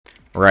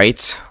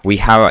Right, we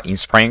have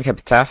Inspiring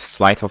Epitaph,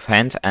 Sleight of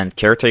Hand, and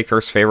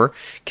Caretaker's Favor.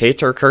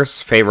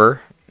 Caretaker's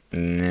Favor,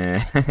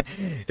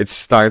 it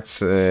starts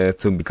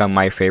to become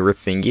my favorite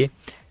thingy.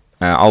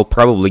 I'll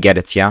probably get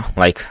it, yeah,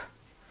 like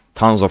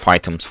tons of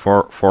items,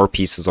 four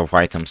pieces of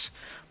items.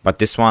 But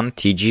this one,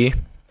 TG,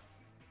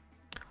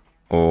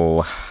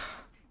 oh,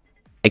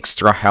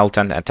 extra health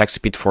and attack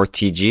speed for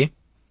TG.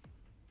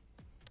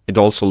 It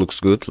also looks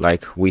good,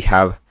 like we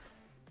have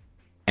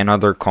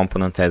another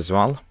component as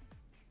well.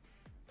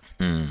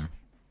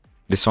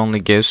 This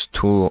only gives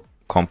 2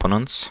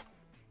 components.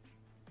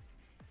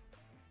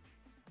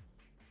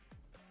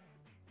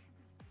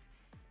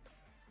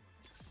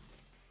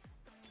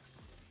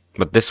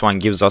 But this one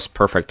gives us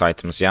perfect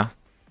items, yeah?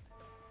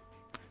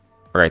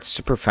 Alright,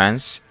 super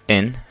fans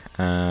in.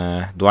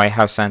 Do I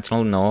have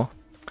Sentinel? No.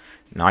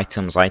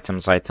 Items.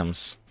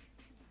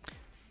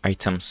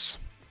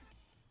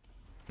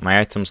 My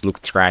items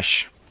look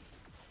trash.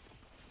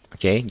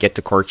 Okay, get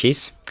the core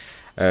keys.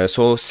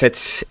 So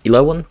set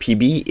 11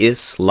 PB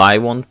is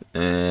live on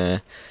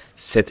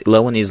set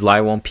 11 is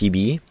live on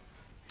PB.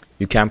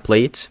 You can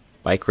play it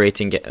by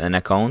creating an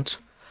account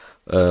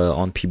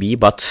on PB,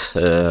 but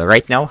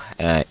right now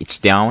it's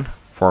down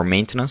for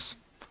maintenance.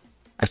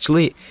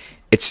 Actually,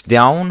 it's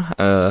down.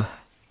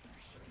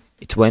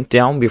 It went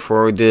down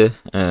before the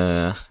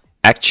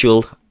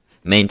actual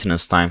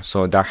maintenance time,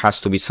 so there has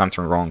to be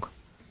something wrong.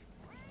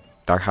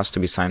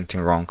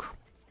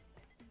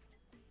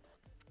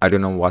 I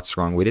don't know what's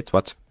wrong with it,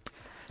 but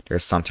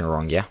there's something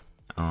wrong, yeah.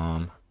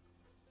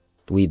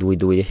 Do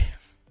we?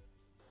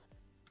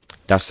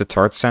 That's the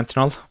third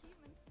Sentinel.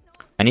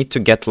 I need to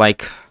get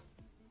like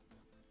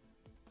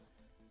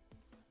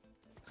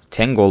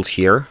 10 gold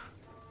here.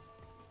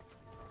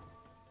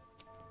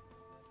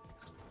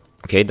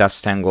 Okay,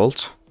 that's 10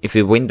 gold. If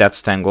we win,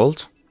 that's 10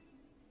 gold.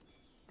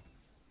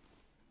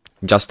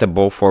 Just a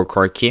bow for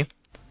Corki.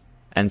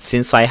 And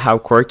since I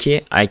have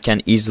Corki, I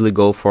can easily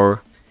go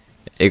for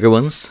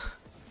Riven's.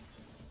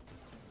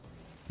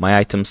 My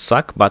items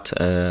suck, but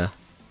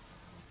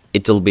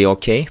it'll be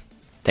okay.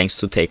 Thanks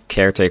to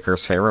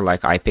Caretaker's Favor,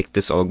 like I picked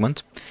this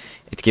augment.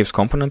 It gives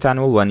component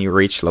annual when you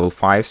reach level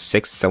 5,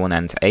 6, 7,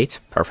 and 8.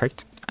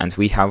 Perfect. And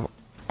we have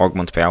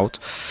augment payout.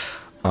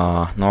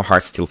 No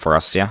Heartsteel for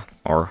us, yeah?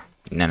 Or,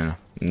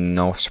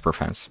 no super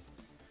fans.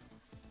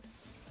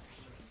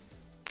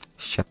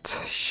 Shit.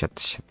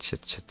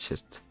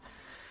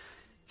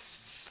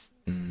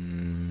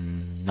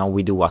 Now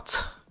we do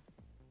what?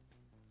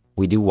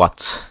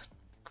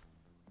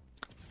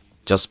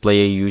 Just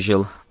play a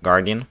usual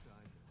Guardian.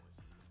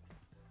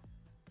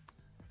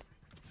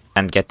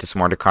 And get this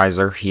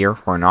Mordekaiser here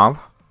for now.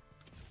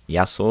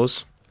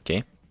 Yasuo's.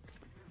 Okay.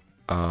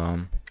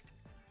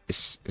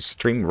 Is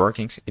stream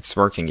working? It's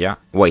working, yeah.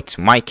 Wait,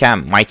 my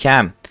cam.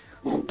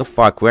 What the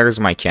fuck? Where is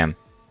my cam?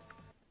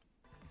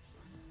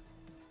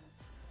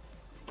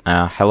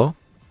 Hello?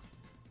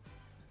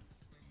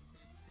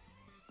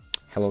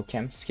 Hello,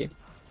 cam. Skip.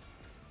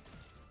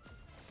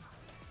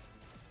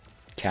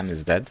 Cam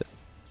is dead.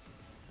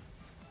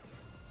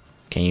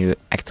 Can you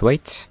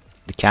activate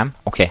the cam?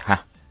 Okay, huh.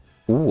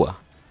 Ooh.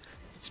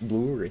 It's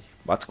blurry.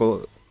 But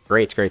go.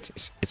 Great.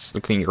 It's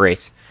looking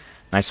great.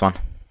 Nice one.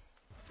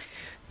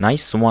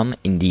 Nice one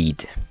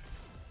indeed.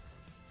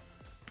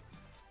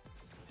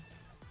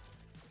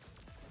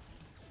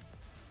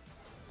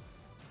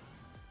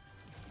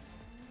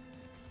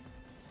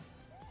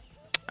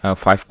 Uh,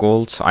 5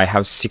 gold. I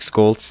have 6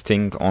 gold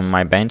sitting on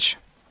my bench.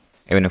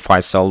 Even if I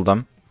sell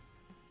them,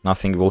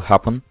 nothing will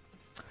happen.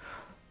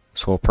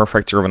 So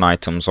perfect Riven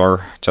items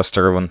or just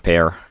a Riven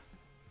pair.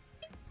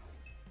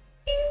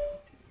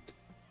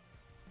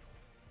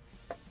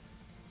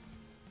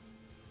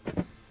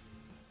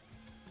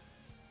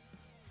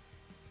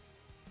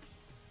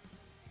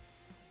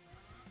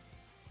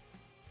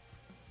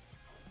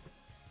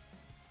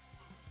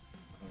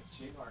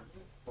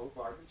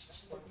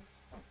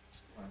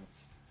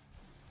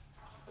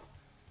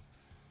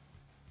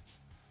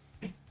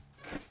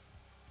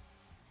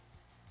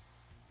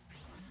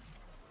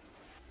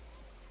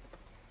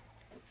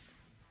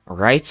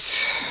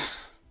 Alright,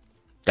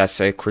 that's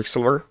a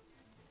Quicksilver.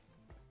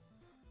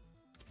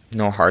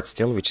 No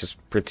Heartsteel, which is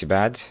pretty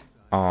bad.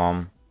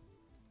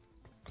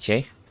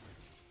 Okay.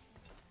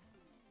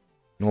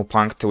 No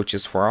Puncta, which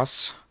is for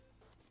us.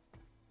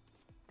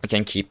 I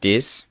can keep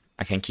this.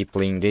 I can keep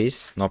playing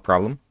this, no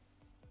problem.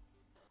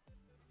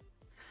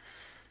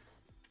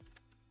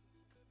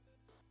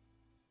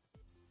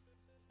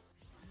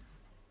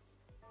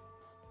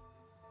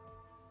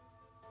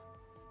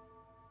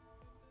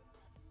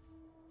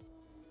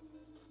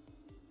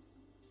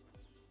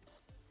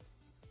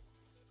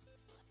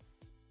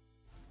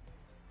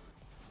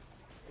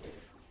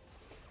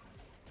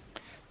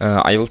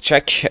 I will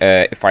check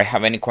if I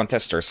have any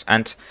contesters,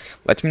 and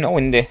let me know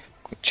in the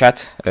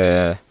chat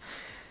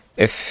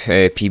if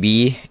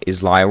PB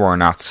is live or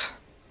not,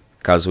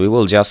 because we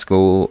will just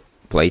go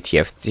play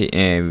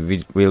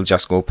TFT. We'll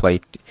just go play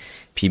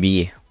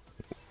PB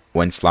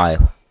when it's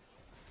live.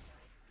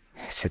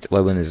 Set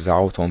 11 is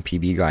out on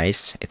PB,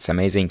 guys. It's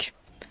amazing.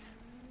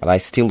 But I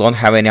still don't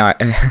have any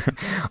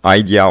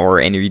idea or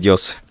any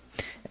videos,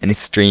 any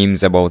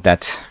streams about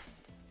that.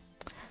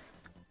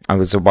 I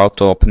was about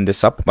to open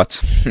this up,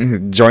 but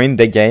joined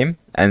the game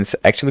and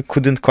actually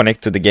couldn't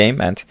connect to the game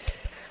and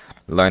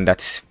learned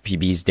that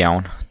PB is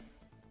down.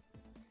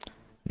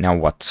 Now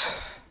what?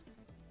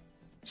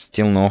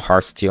 Still no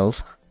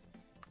Heartsteel.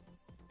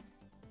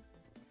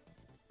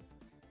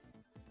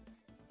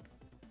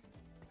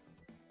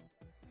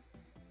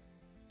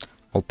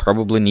 I'll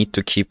probably need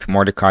to keep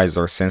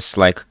Mordekaiser since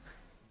like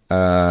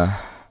I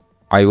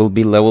will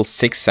be level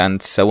 6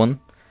 and 7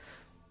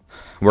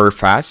 very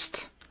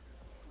fast.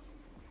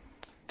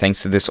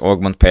 Thanks to this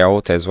augment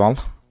payout as well.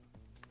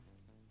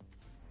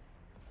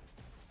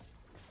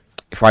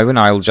 If I win,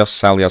 I'll just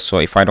sell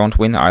Yasuo. If I don't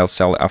win, I'll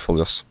sell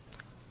Aphelios.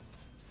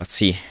 Let's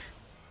see.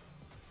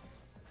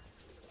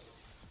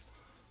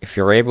 If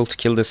you're able to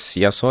kill this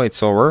Yasuo,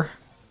 it's over.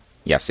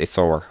 Yes, it's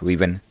over. We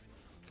win.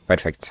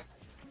 Perfect.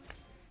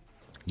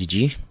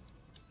 GG.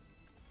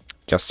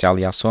 Just sell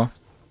Yasuo.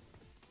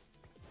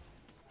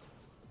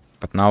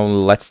 But now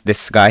let's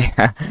this guy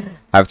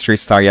have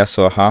 3-star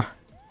Yasuo, huh?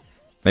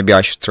 Maybe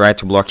I should try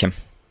to block him.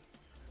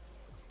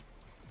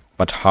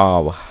 But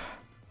how?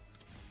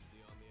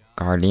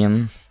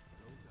 Guardian.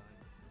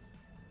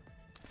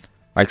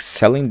 Like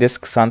selling this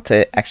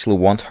Xante actually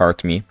won't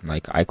hurt me.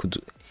 Like I could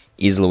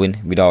easily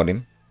win without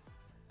him.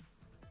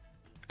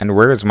 And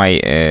where is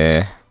my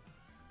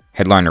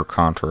headliner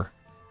counter?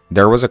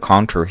 There was a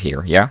counter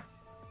here, yeah?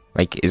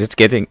 Like, is it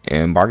getting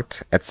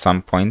bugged at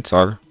some point,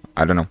 or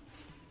I don't know.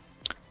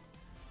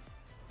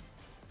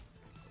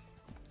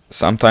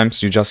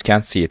 Sometimes you just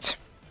can't see it.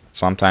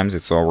 Sometimes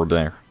it's over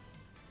there.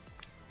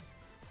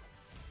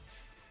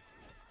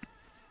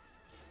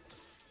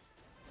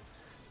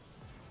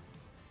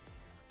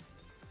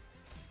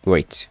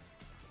 Wait,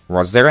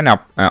 was there an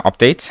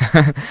update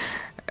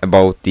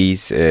about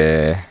these?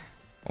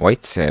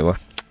 Wait,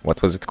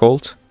 what was it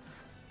called?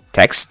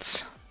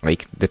 Texts.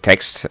 Like the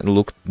text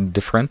looked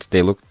different.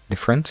 They look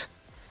different.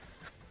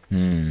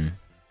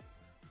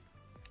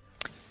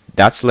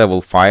 That's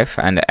level 5,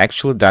 and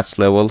actually that's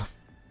level.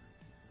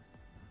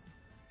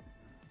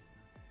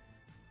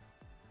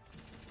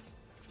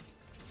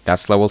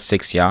 That's level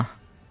 6, yeah.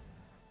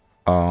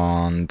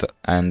 And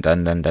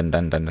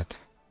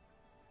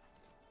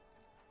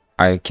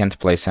I can't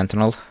play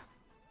Sentinel.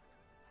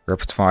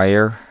 Rapid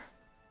Fire.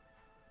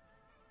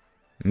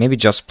 Maybe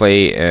just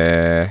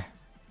play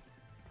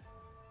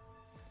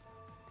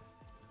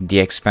the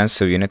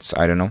expensive units,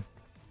 I don't know.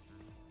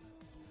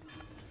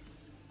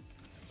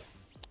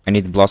 I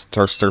need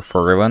Bloodthirster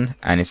for Riven,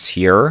 and it's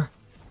here.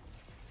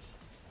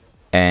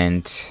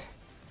 And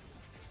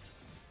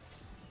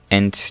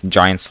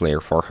Giant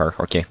Slayer for her.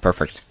 Okay,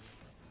 perfect.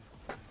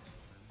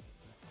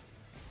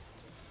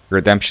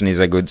 Redemption is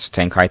a good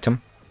tank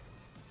item.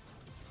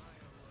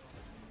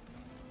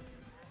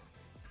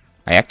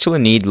 I actually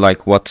need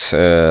like what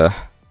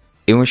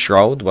even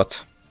Shroud,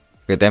 but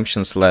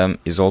Redemption Slam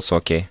is also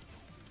okay.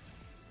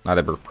 Not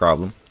a big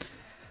problem.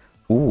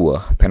 Ooh,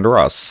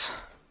 Pandora's.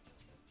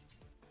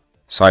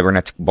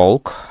 Cybernetic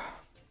Bulk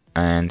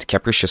and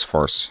Capricious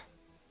Force.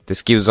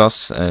 This gives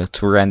us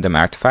 2 random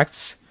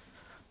artifacts,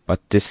 but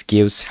this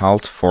gives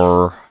health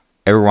for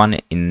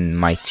everyone in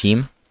my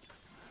team.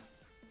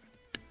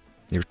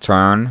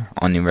 Return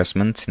on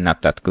investment,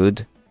 not that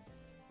good.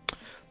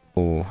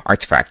 Oh,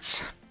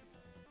 artifacts.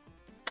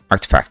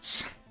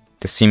 Artifacts.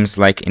 This seems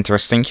like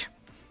interesting.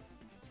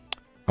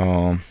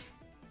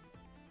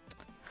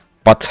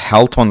 But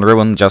health on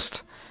Riven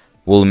just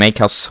will make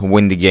us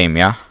win the game,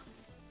 yeah?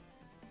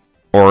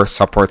 Or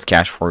support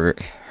cash for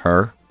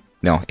her.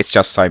 No, it's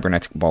just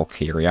Cybernetic Bulk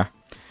here, yeah?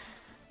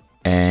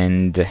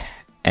 And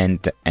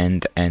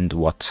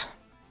what?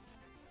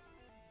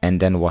 And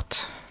then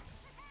what?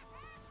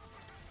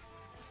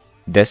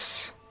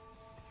 This.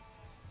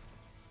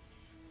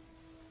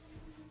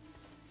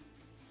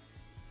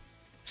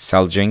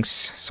 Sell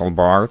Jinx, sell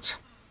Bard.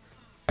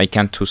 I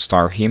can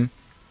 2-star him.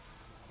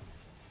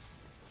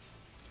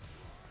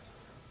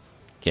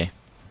 Okay.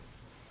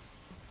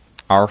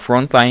 Our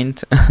front line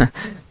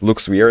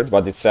looks weird,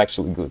 but it's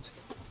actually good.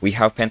 We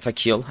have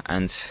Pentakill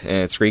and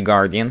 3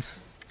 Guardian.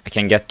 I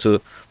can get to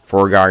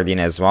 4 Guardian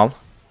as well.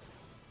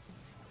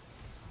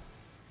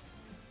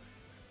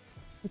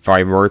 If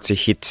I were to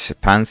hit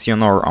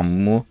Pantheon or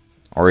Amumu,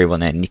 or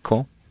even a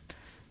Nico.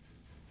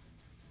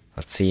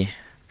 Let's see.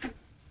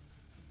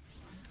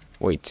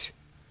 Wait.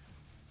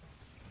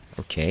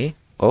 Okay.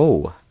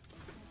 Oh.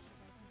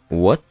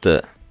 What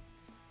the?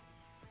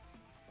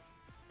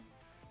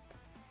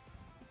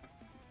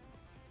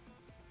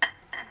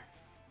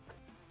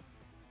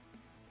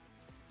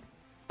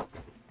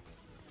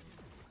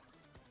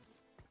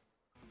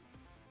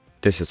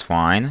 This is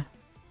fine.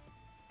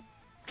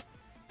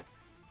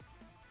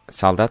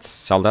 Sell that,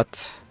 sell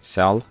that,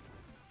 sell.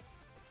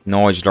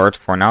 No Edgelord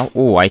for now.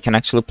 Oh, I can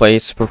actually play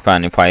Super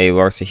Fan if I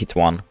were to hit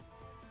one.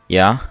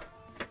 Yeah.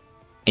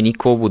 An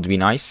eco would be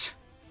nice.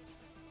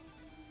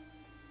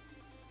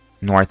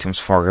 No items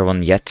for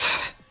Riven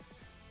yet.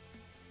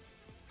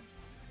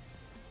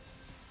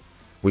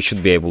 We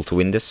should be able to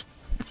win this.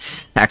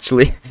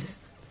 Actually,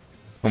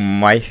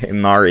 my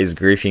Nar is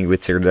griefing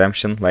with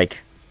redemption. Like,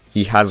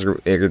 he has a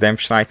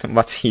redemption item,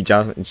 but he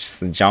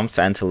just jumped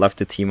and left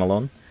the team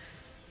alone.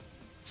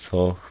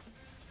 So,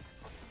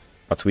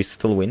 but we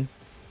still win.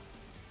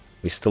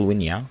 We still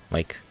win, yeah.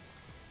 Like,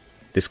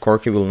 this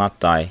Corki will not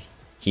die.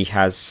 He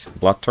has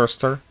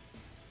Bloodthirster.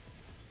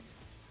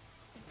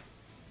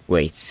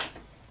 Wait.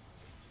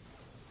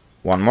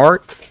 One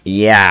more?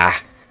 Yeah!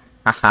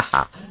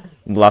 Hahaha.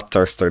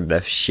 Bloodthirster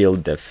def,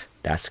 shield def.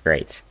 That's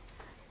great.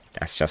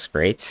 That's just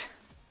great.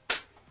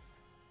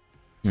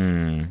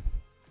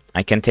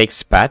 I can take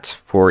Spat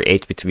for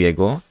 8-bit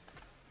Viego.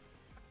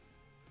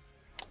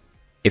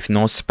 If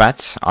no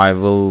Spat, I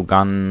will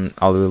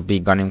be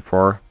gunning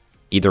for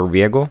either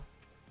Viego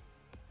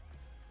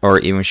or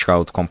even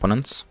Shroud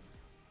components.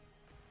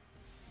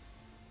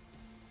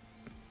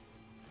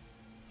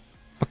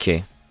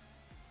 Okay.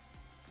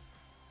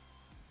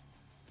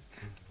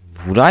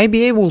 Would I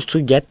be able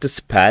to get the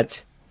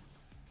Spat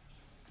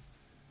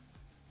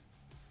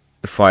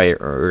if I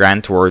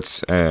ran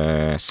towards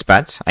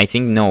Spat? I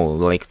think no,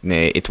 like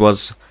it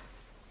was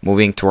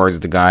moving towards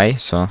the guy,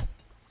 so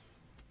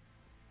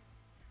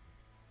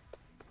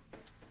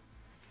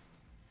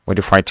what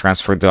if I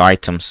transfer the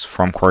items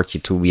from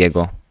Corki to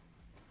Viego?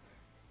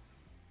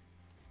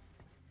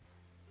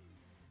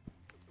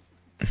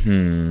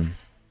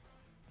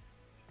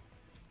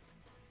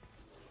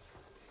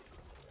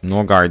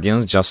 No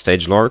Guardians, just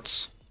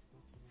Edgelords.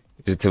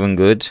 Is it even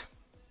good?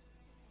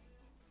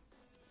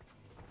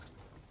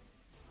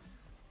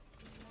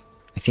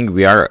 I think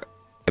we are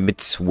a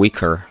bit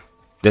weaker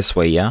this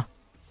way, yeah?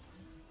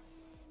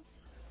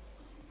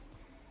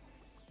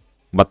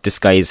 But this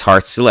guy is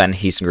Heartsteel and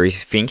he's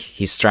griefing.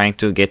 He's trying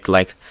to get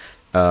like,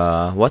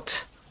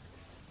 what?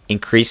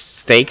 Increased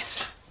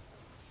stakes.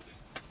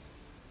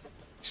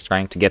 He's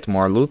trying to get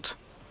more loot.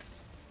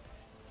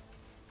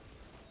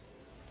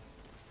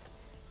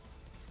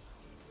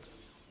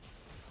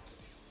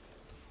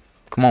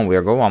 Come on,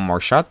 Virgo, one more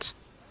shot.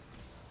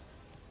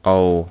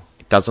 Oh,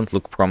 it doesn't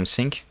look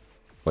promising.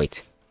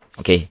 Wait.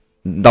 Okay,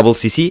 double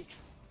CC.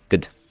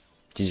 Good.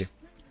 GG.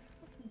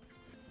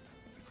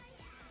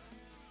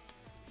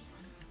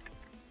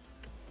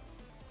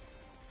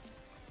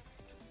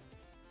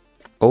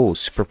 Oh,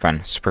 super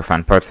fan.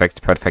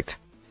 Perfect, perfect.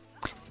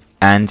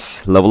 And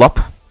level up.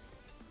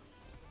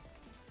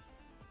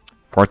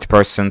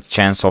 40%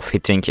 chance of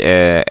hitting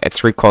a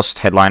 3-cost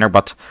headliner,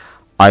 but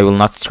I will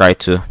not try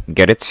to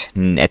get it,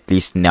 at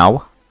least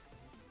now.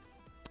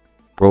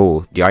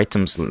 Bro, the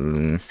items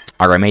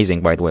are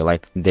amazing, by the way.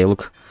 Like, they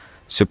look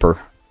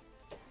super.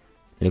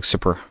 They look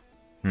super.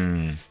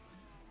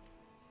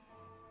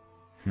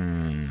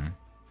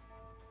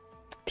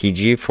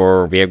 TG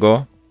for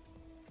Viego.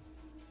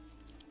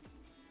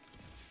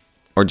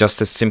 Or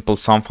just a simple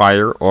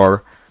Sunfire,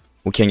 or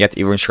we can get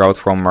Even Shroud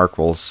from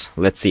Merkwolves.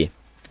 Let's see.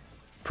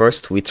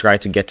 First, we try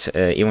to get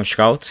Even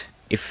Shroud.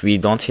 If we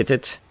don't hit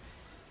it,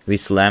 we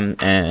slam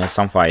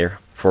Sunfire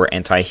for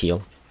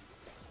anti-heal.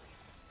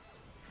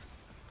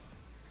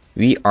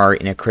 We are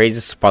in a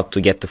crazy spot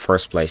to get the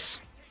first place.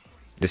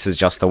 This is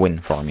just a win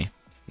for me.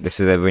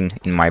 This is a win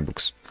in my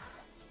books.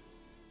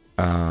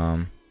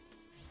 Country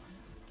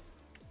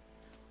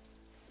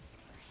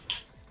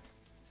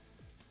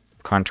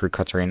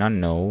Hecarim,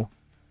 no.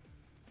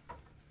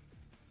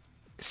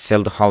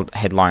 Sell the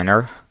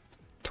headliner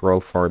to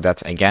roll for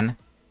that again.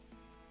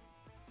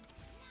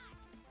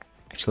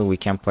 Actually, we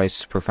can play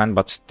Superfan,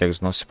 but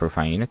there's no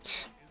Superfan in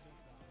it.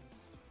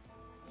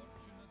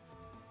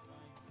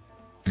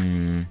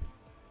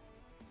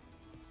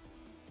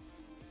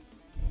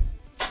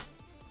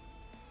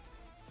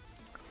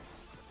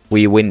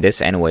 We win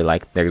this anyway,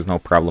 like, there's no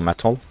problem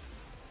at all.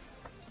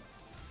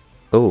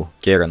 Oh,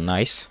 Garen,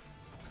 nice.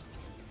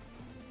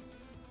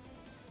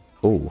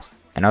 Oh,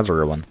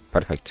 another one.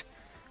 Perfect.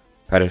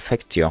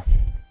 Perfectio.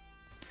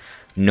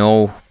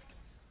 No.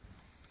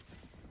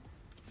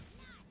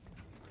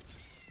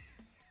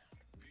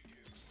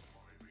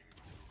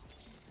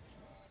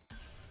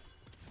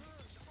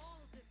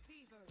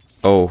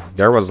 Oh,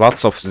 there was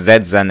lots of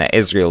Zeds and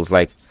Ezreals,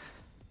 like...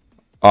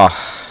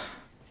 Oh.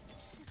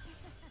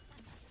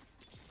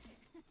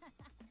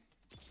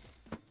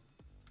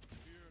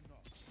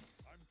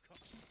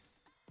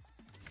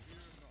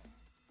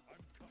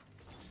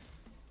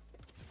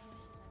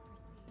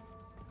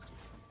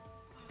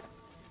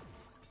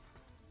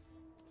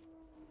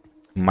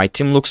 My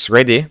team looks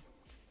ready.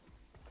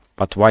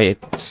 But why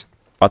it...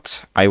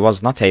 But I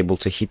was not able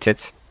to hit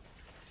it.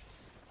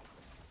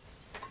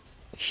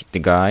 Hit the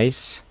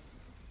guys.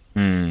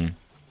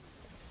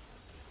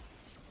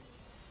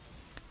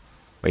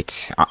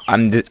 Wait,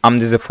 I'm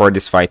dizzy for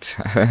this fight.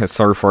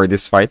 Sorry for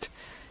this fight.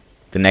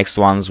 The next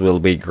ones will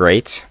be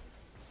great.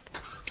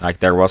 Like,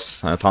 there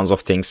was tons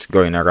of things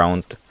going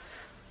around.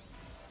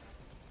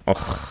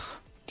 Oh,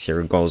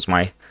 here goes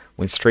my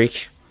win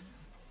streak.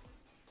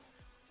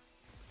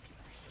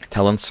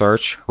 Talent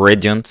search,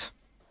 Radiant.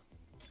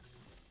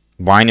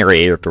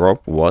 Binary airdrop,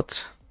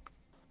 what?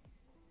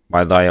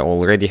 But I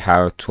already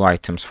have 2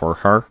 items for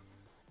her.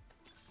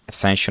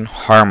 Ascension,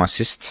 Harm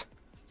Assist.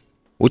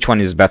 Which one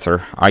is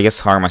better? I guess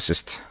Harm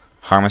Assist.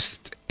 Harm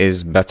Assist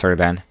is better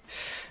than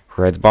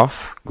Red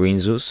Buff, Green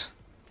Zeus.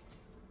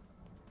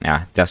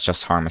 Yeah, that's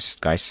just Harm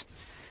Assist, guys.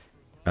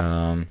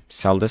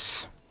 Sell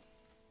this.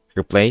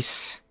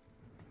 Replace.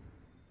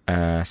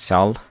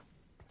 Sell.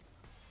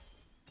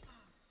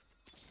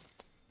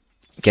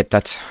 Get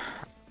that.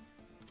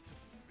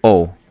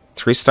 Oh,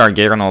 3-star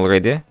Garen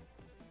already?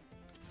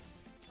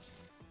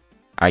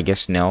 I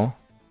guess no.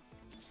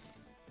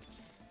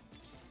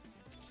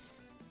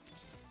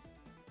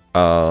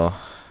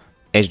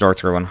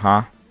 Edgelord Riven,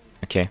 huh?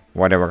 Okay,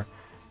 whatever.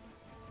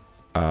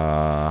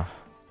 I'm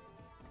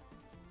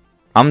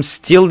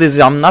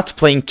not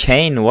playing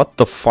Kayn. What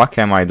the fuck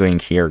am I doing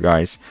here,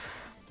 guys?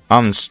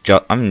 I'm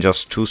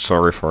just too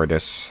sorry for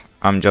this.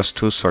 I'm just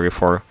too sorry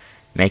for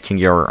making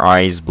your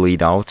eyes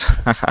bleed out.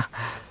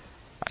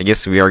 I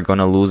guess we are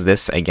gonna lose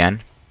this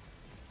again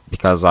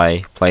because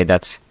I played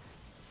that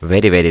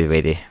very, very,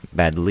 very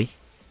badly.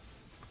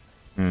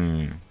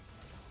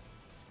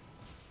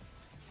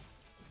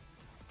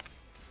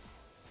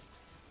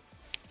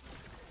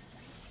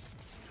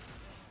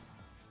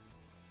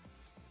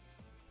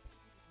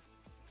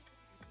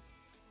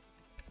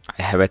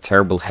 have a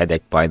terrible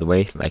headache, by the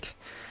way. Like,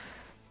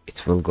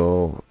 it will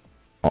go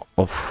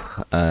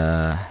off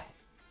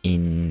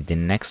in the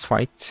next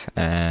fight,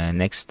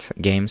 next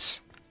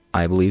games,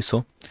 I believe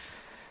so.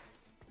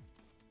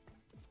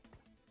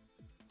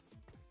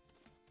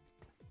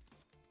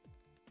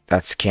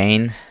 That's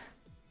Kayn.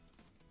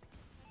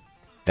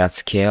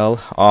 That's Kill.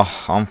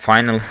 Oh, I'm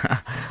finally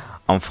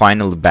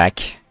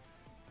back.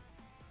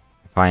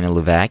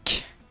 Finally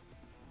back.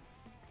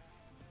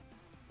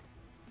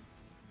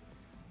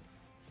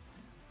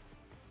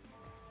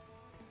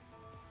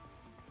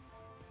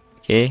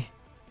 Okay.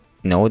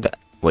 No, that.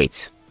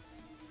 Wait.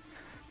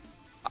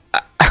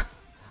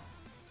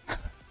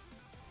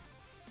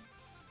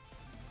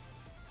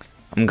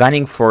 I'm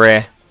gunning for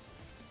a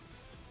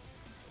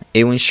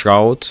even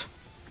Shroud.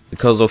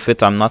 Because of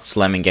it, I'm not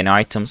slamming any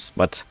items,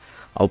 but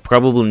I'll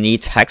probably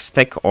need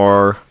Hextech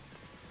or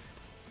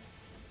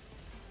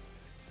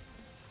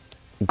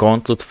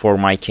Gauntlet for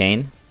my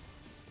Kayn.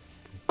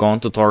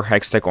 Gauntlet or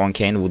Hextech on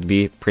Kayn would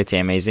be pretty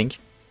amazing.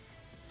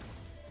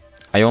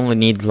 I only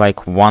need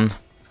like one.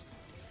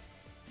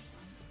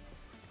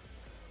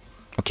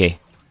 Okay,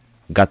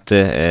 got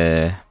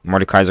the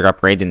Mordekaiser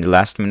upgrade in the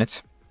last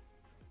minute.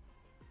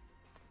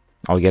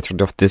 I'll get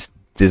rid of this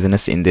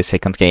dizziness in the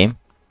second game.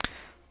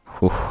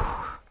 Whew.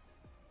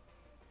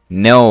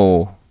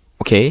 No.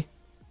 Okay.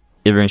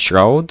 Even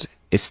Shroud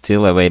is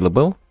still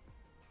available.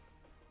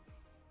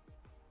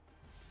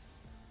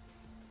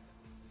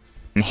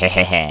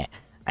 Hehehe.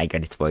 I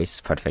got it, boys.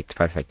 Perfect,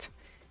 perfect.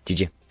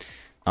 GG.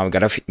 Now we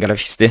gotta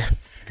fix the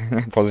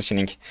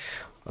positioning.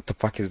 What the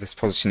fuck is this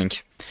positioning?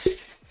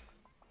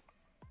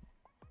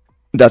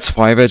 That's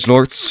 5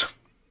 Edgelords.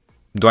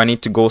 Do I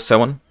need to go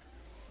 7?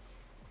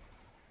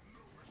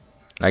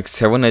 Like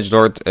 7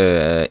 Edgelord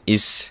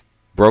is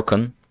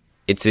broken.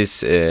 It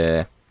is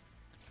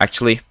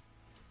actually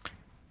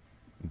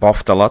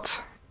buffed a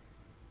lot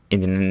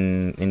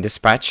in this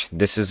patch.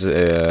 This is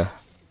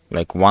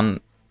like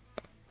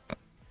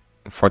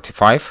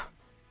 145.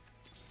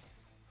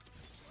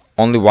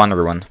 Only one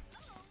Riven.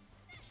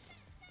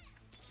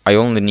 I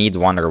only need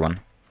one Riven,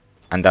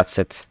 and that's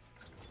it.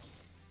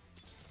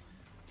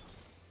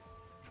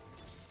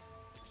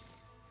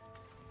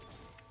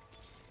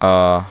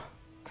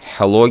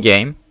 Hello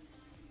game.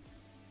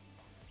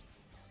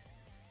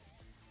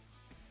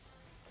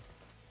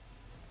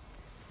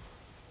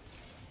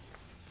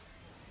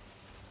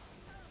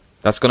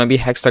 That's gonna be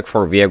Hextech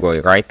for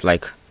Viego, right?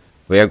 Like,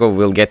 Viego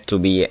will get to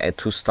be a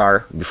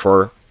 2-star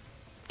before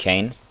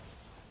Kayn,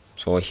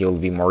 so he'll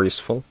be more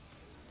useful.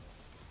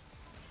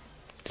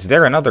 Is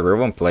there another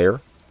Riven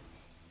player?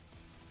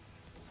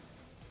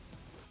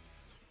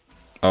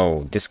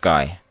 Oh, this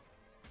guy.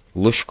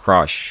 Lush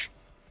Crush.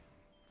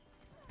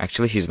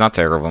 Actually, he's not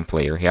a Riven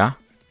player, yeah?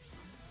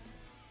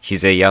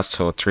 He's a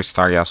Yasuo,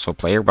 3-star Yasuo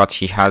player, but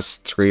he has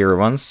 3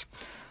 Rivens.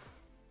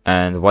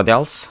 And what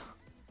else?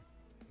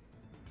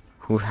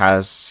 Who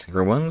has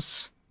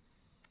Rivens?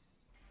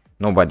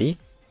 Nobody.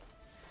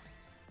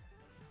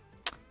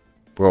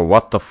 Bro,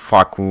 what the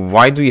fuck?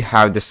 Why do you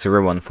have this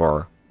Riven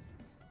for?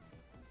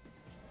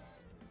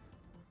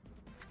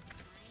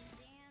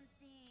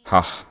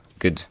 Huh,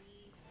 good.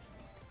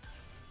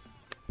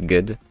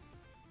 Good.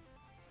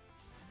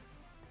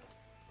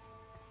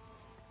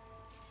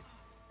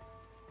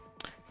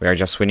 We are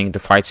just winning the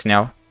fights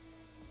now.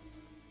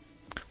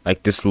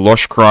 Like, this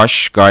Lush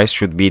Crush guy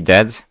should be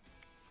dead.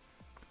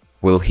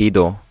 Will he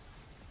though?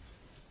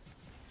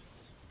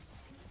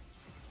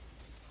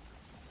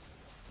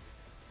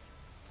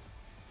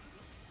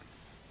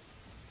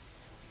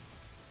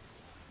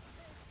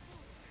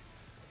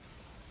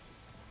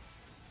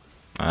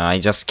 I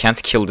just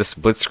can't kill this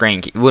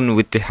Blitzcrank even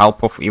with the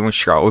help of even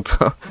Shroud.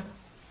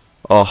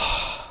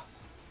 Oh.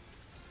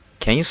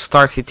 Can you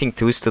start hitting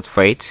Twisted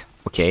Fate?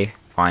 Okay,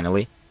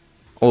 finally.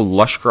 Oh,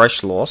 Lush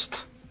Crush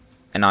lost.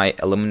 And I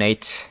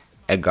eliminate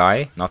a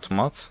guy, not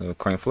mod.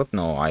 Coin flip?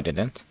 No, I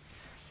didn't.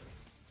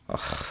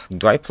 Ugh,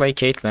 do I play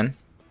Caitlyn?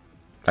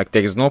 Like,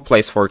 there is no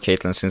place for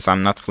Caitlyn since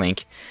I'm not playing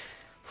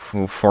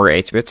for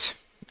 8-bit.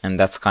 And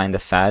that's kinda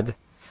sad.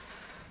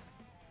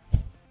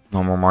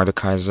 No more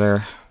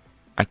Mordekaiser.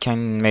 I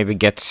can maybe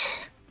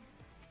get...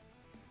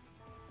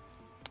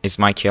 Is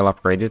my kill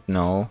upgraded?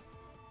 No.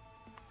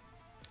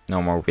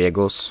 No more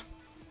Viegos.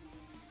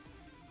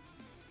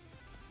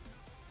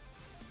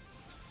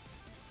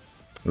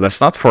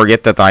 Let's not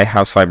forget that I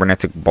have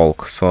cybernetic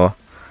bulk, so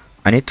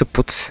I need to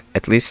put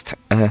at least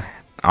an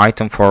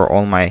item for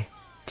all my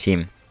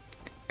team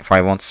if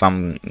I want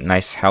some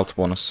nice health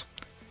bonus.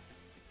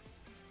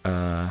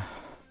 Even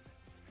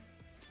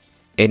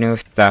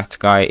if that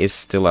guy is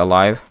still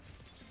alive.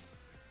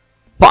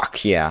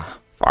 Fuck yeah!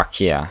 Fuck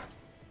yeah!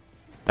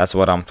 That's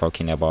what I'm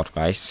talking about,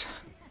 guys.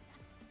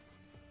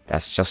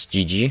 That's just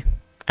GG.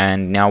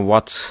 And now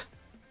what?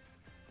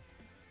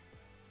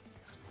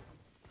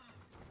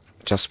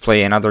 Just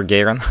play another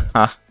Garen.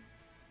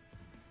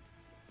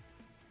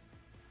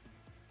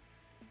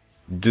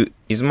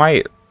 Is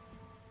my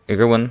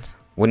Riven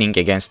winning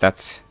against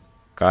that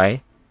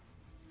guy?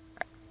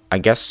 I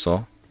guess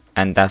so.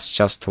 And that's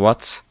just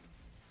what?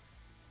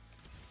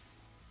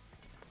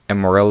 A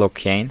Morello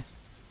Kane.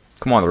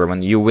 Come on,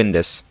 Riven, you win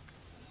this.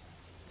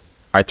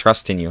 I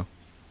trust in you.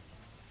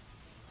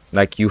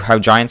 Like, you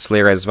have Giant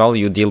Slayer as well,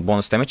 you deal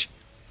bonus damage.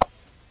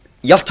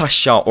 Yat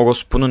aşağı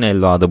orospunun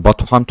evladı.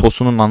 Batuhan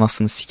Tosun'un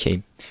anasını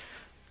sikeyim.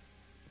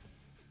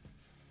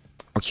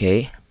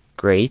 Okay,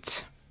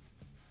 great.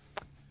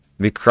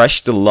 We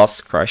crushed the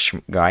last crush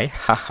guy.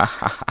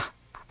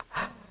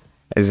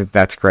 Isn't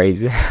that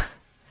crazy?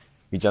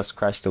 We just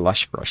crushed the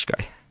last crush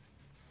guy.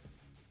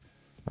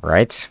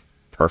 Alright,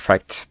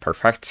 perfect,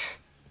 perfect.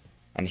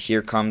 And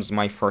here comes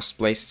my first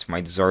place,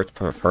 my deserved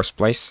first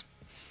place.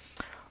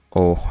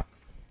 Oh,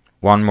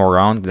 one more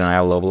round, then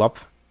I'll level up.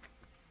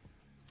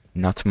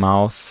 Not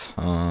mouth.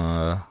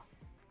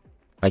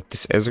 Like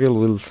this Ezreal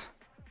will...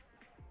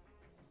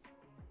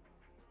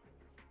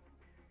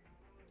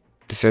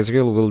 This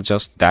Ezreal will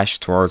just dash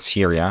towards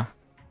here, yeah?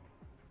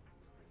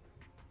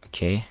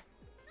 Okay.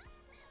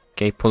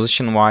 Okay,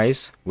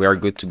 position-wise, we are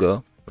good to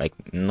go. Like,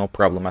 no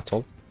problem at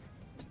all.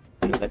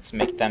 And let's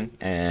make them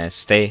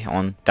stay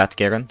on that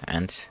Garen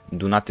and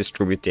do not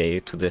distribute the AU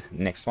to the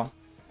next one.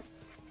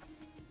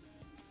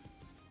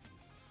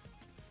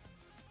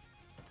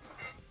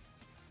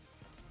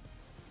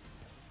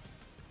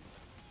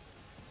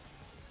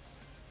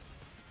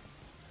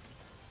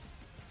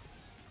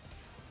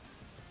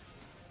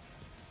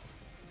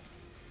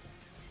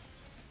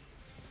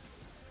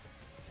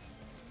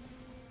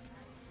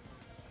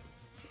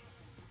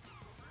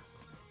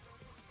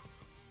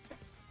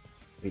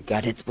 We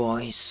got it,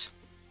 boys.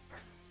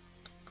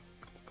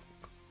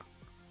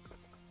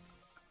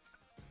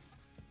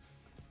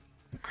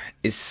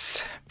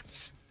 Is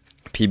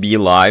PB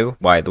live,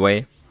 by the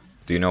way?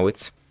 Do you know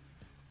it?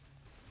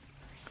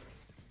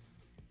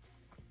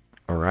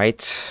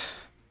 Alright.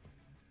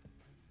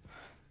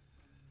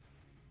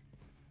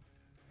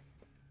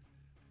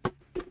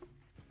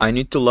 I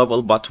need to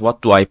level, but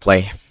what do I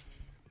play?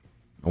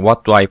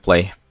 What do I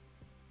play?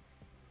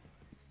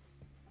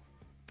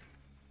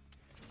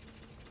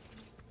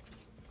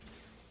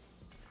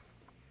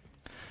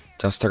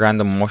 Just a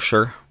random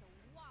Mosher.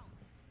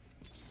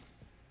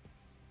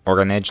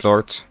 Or an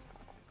Edgelord.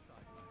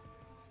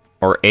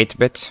 Or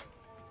 8-bit.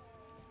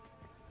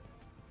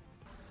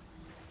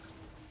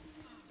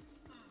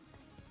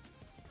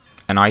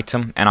 An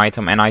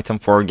item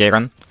for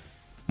Garen.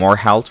 More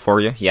health for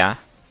you, yeah.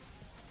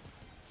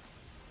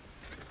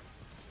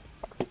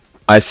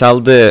 I sell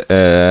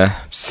the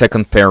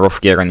second pair of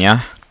Garen,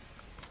 yeah.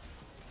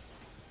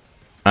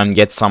 And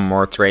get some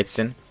more trades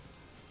in.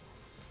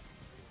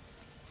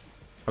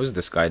 How is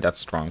this guy that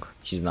strong?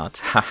 He's not.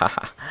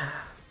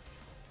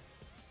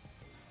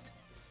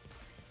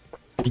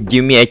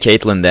 Give me a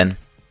Caitlyn then.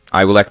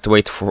 I will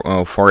activate for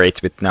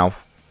 8-bit now.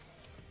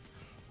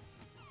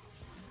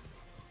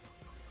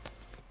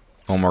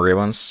 No more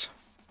Rivens.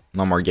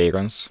 No more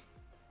Garens.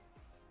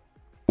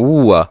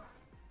 Ooh.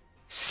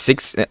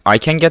 6... I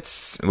can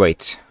get...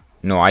 Wait.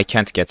 No, I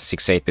can't get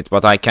 6 8-bit.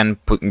 But I can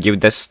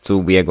give this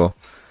to Viego.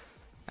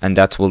 And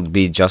that will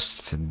be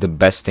just the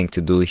best thing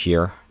to do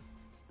here.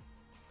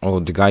 Oh,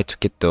 the guy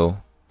took it though.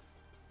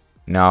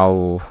 Now...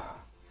 What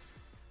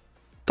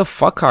the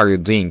fuck are you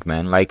doing,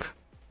 man? Like...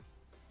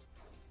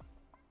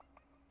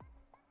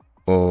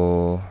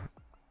 Oh...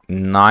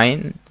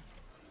 9?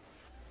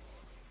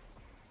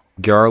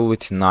 Girl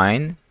with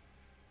 9?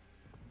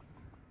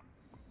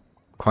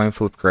 Coin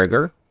flip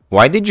Gregor?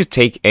 Why did you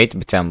take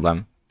 8-bit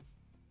emblem?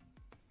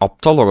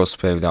 Aptal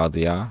orospu evladı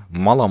ya.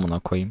 Mal amına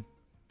koyayım.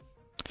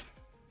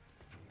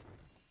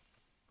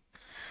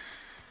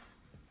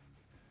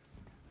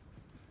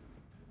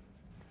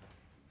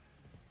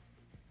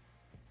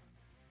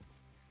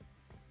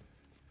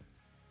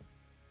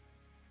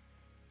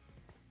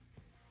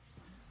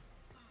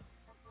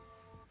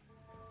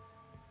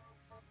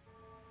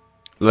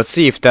 Let's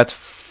see if that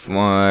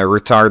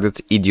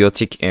retarded,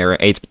 idiotic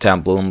 8-bit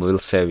emblem will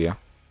save you.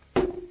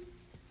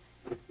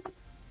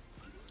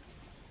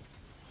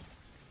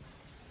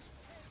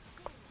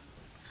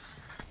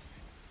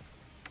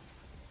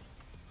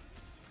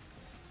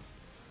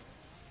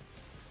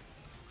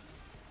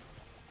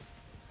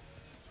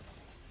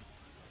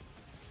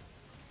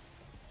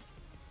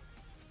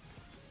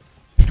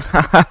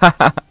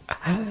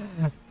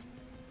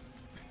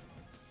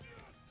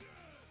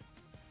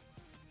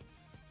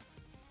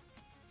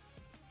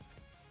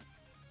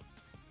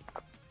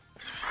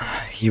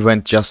 He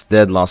went just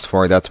dead last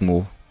for that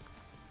move.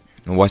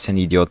 What an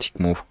idiotic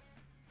move.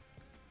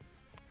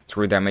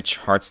 True damage,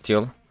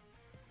 Heartsteel.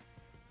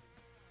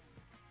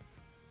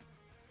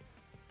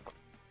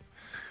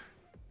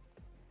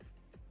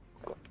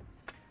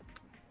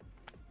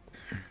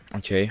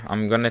 Okay,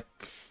 I'm gonna...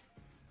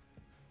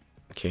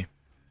 Okay.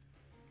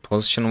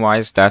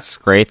 Position-wise, that's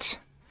great.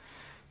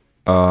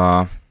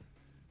 I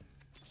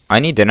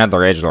need another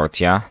Edgelord,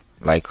 yeah?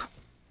 Like...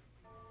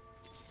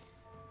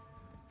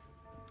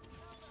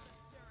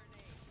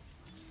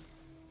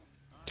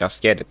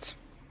 Just get it.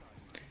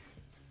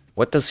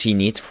 What does he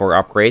need for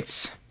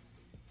upgrades?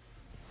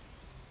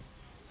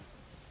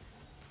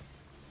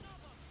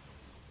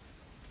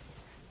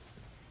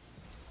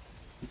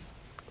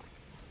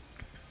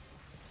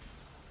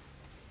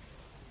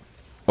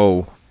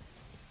 Oh.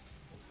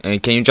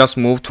 Can you just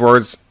move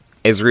towards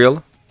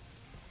Ezreal?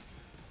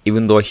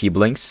 Even though he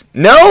blinks?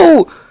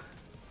 No!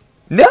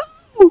 No!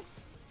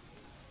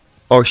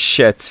 Oh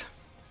shit.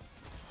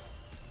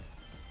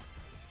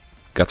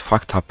 Got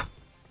fucked up.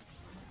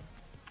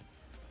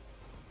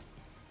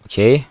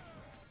 Okay.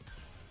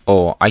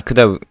 Oh, I could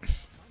have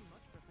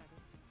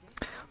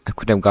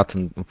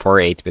gotten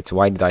 4-8, but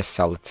why did I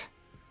sell it?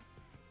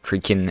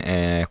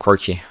 Freaking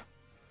quirky.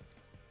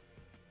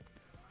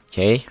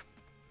 Okay.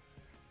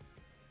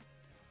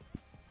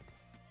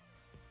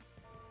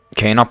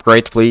 Okay, an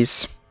upgrade,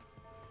 please.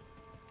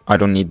 I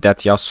don't need that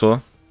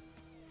Yasuo.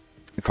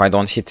 If I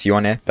don't hit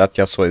Yone, that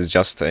Yasuo is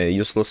just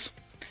useless.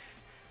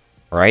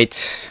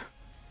 Right.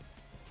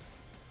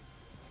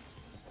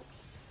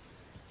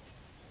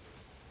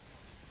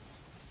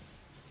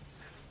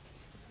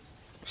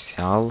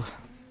 Sell.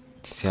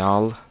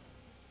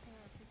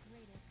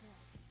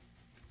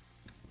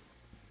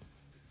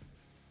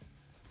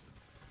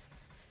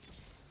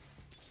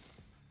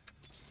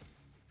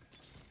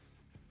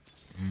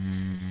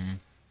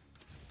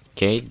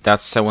 Okay,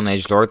 that's 7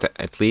 Edgelord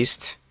at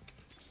least.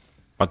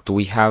 But do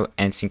we have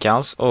anything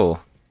else? Oh.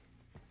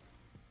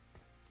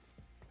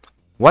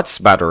 What's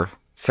better?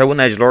 7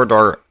 Edgelord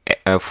or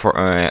 4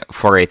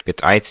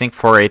 8-bit? I think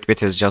 4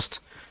 8-bit is just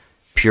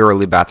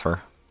purely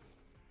better.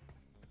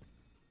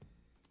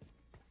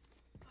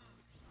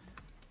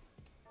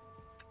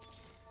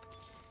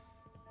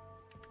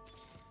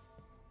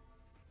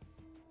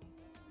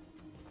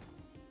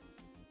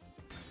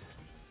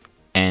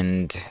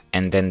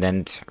 And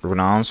then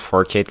renounce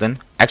for Caitlyn.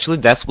 Actually,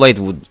 Death Blade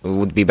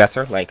would be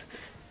better, like,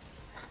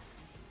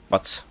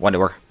 but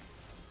whatever.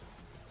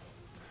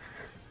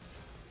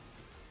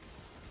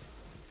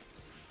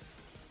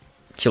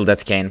 Kill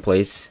that Kayn,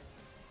 please.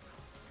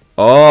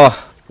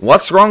 Oh,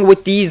 what's wrong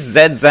with these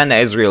Zeds and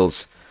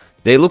Ezreals?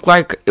 They look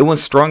like even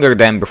stronger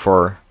than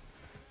before.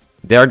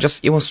 They are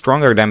just even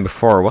stronger than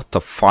before. What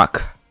the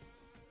fuck?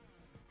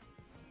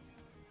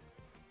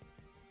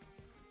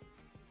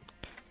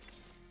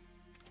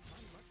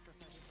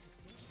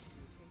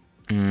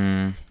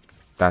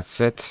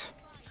 That's it.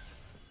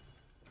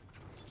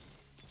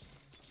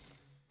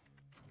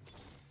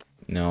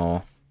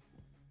 No.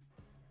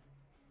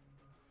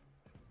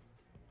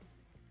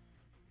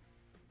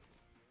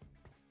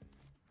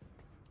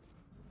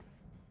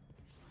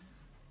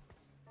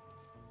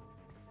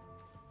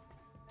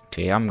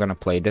 Okay, I'm gonna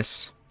play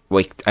this.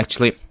 Wait,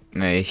 actually,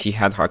 he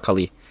had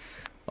Akali.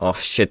 Oh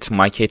shit,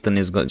 my Caitlyn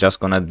is just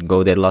gonna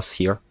go dead last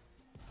here.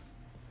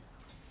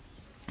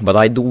 But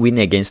I do win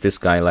against this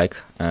guy,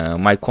 like,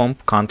 my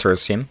comp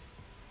counters him.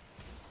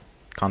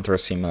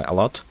 Counters him a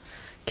lot.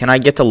 Can I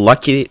get a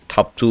lucky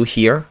top 2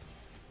 here?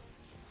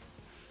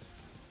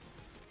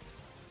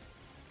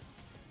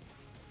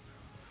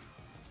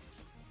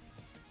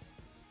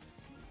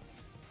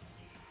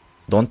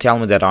 Don't tell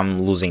me that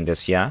I'm losing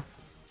this, yeah?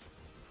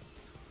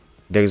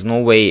 There's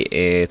no way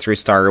a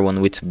 3-star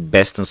one with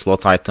best in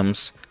slot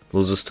items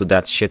loses to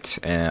that shit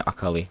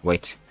Akali.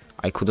 Wait,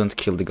 I couldn't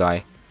kill the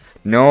guy.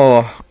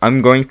 No,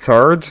 I'm going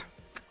third.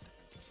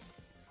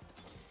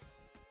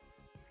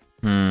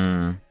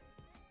 I'm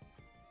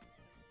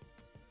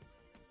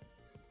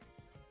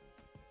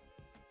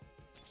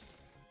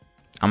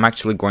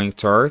actually going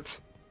third.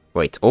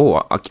 Wait,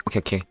 oh,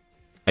 okay.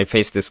 I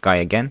face this guy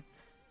again.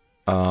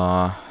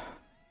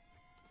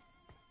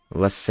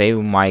 Let's save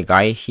my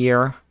guy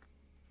here.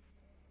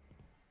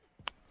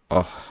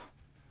 Oh.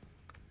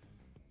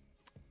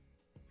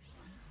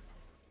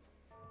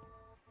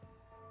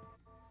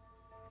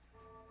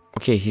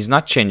 Okay, he's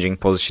not changing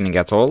positioning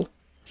at all.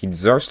 He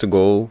deserves to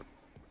go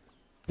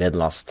dead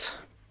last.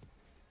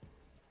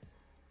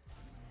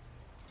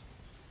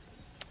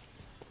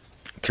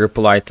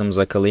 Triple items,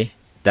 Akali.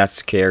 That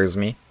scares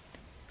me.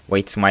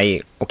 Wait,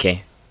 my...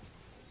 Okay.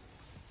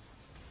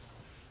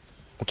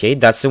 Okay,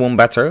 that's the one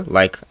better.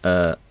 Like,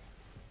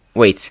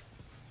 wait.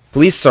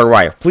 Please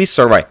survive. Please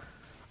survive.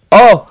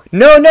 Oh!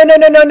 No!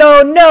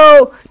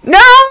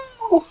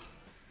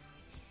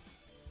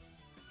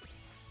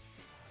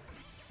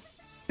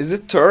 Is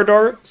it third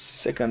or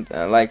second?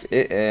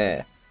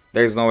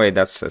 There's no way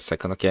that's a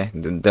second. Okay,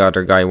 the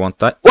other guy won't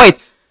die. Wait.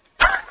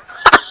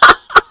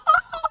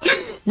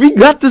 We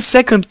got the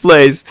second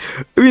place,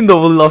 even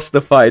though we lost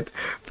the fight.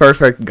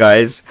 Perfect,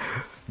 guys.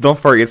 Don't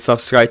forget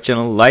subscribe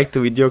channel, like the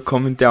video,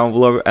 comment down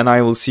below, and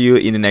I will see you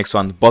in the next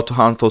one.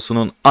 Batuhan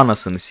Tosun'un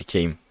anasını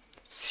sikeyim.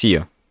 See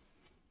you.